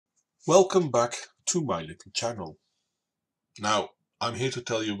Welcome back to my little channel. Now, I'm here to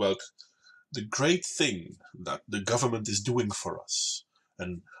tell you about the great thing that the government is doing for us.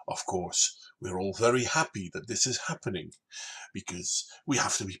 And of course, we're all very happy that this is happening because we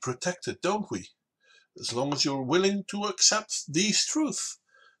have to be protected, don't we? As long as you're willing to accept these truths,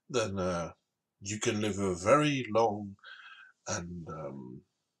 then you can live a very long and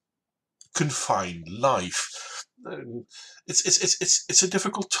confined life. It's a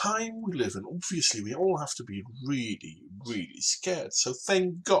difficult time we live in. Obviously, we all have to be really, really scared. So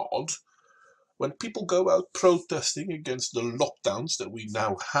thank God, when people go out protesting against the lockdowns that we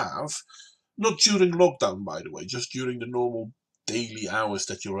now have, not during lockdown, by the way, just during the normal daily hours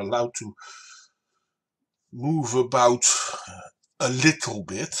that you're allowed to move about a little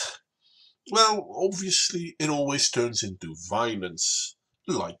bit, well, obviously, it always turns into violence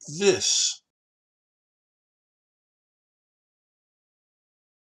like this.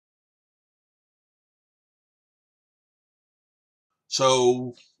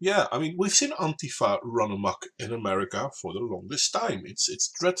 So yeah, I mean, we've seen Antifa run amok in America for the longest time.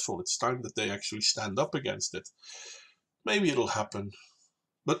 It's dreadful. It's time that they actually stand up against it. Maybe it'll happen,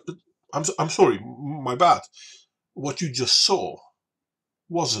 but I'm sorry, my bad. What you just saw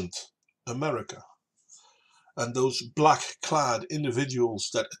wasn't America, and those black-clad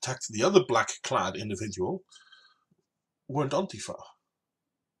individuals that attacked the other black-clad individual weren't Antifa.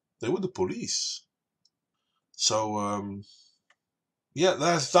 They were the police. So yeah,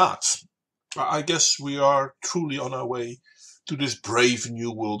 there's that. I guess we are truly on our way to this brave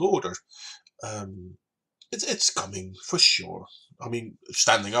new world order. Um, it's coming for sure. I mean,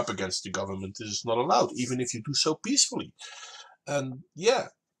 standing up against the government is not allowed, even if you do so peacefully. And yeah,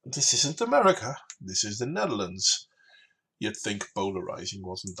 this isn't America. This is the Netherlands. You'd think polarizing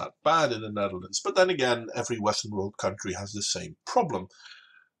wasn't that bad in the Netherlands, but then again, every Western world country has the same problem.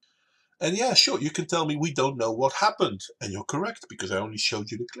 And yeah, sure, you can tell me we don't know what happened, and you're correct because I only showed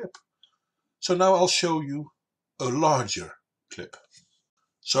you the clip. So now I'll show you a larger clip.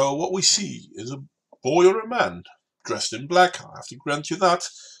 So what we see is a boy or a man dressed in black, I have to grant you that,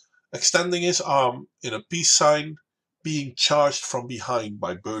 extending his arm in a peace sign, being charged from behind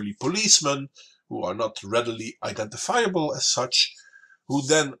by burly policemen who are not readily identifiable as such, who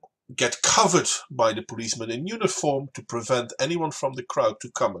then get covered by the policemen in uniform to prevent anyone from the crowd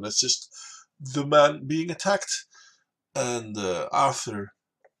to come and assist the man being attacked. And after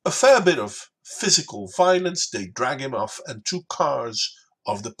a fair bit of physical violence, they drag him off, and two cars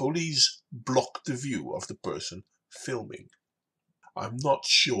of the police block the view of the person filming. I'm not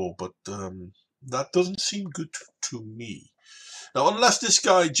sure, but that doesn't seem good to me. Now, unless this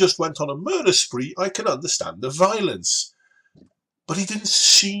guy just went on a murder spree, I can understand the violence. But he didn't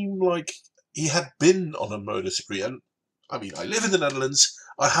seem like he had been on a murder spree. And I mean, I live in the Netherlands.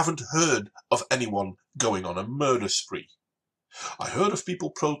 I haven't heard of anyone going on a murder spree. I heard of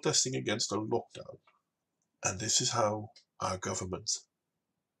people protesting against a lockdown. And this is how our government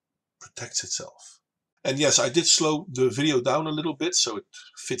protects itself. And yes, I did slow the video down a little bit so it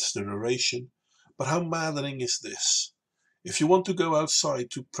fits the narration. But how maddening is this? If you want to go outside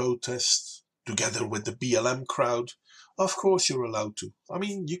to protest together with the BLM crowd, of course you're allowed to. I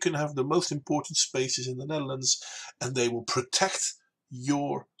mean, you can have the most important spaces in the Netherlands and they will protect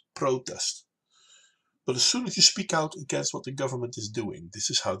your protest. But as soon as you speak out against what the government is doing, this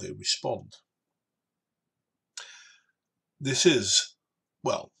is how they respond. This is,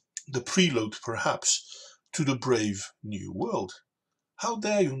 well, the prelude perhaps to the brave new world. How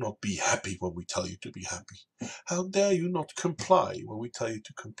dare you not be happy when we tell you to be happy? How dare you not comply when we tell you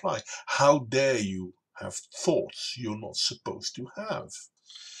to comply? How dare you have thoughts you're not supposed to have?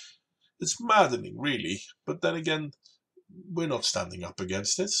 It's maddening, really, but then again, we're not standing up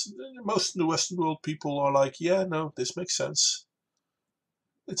against it. Most of the Western world people are like, yeah, no, this makes sense.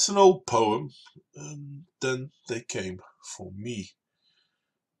 It's an old poem, and then they came for me.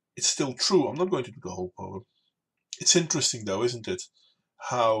 It's still true. I'm not going to do the whole poem. It's interesting though, isn't it?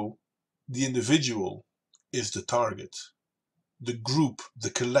 How the individual is the target. The group,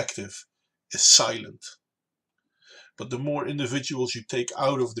 the collective, is silent. But the more individuals you take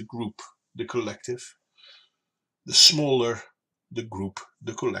out of the group, the collective, the smaller the group,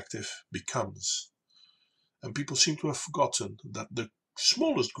 the collective becomes. And people seem to have forgotten that the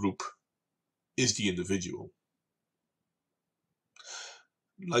smallest group is the individual.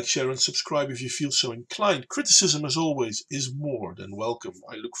 Like, share, and subscribe if you feel so inclined. Criticism, as always, is more than welcome.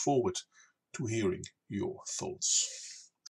 I look forward to hearing your thoughts.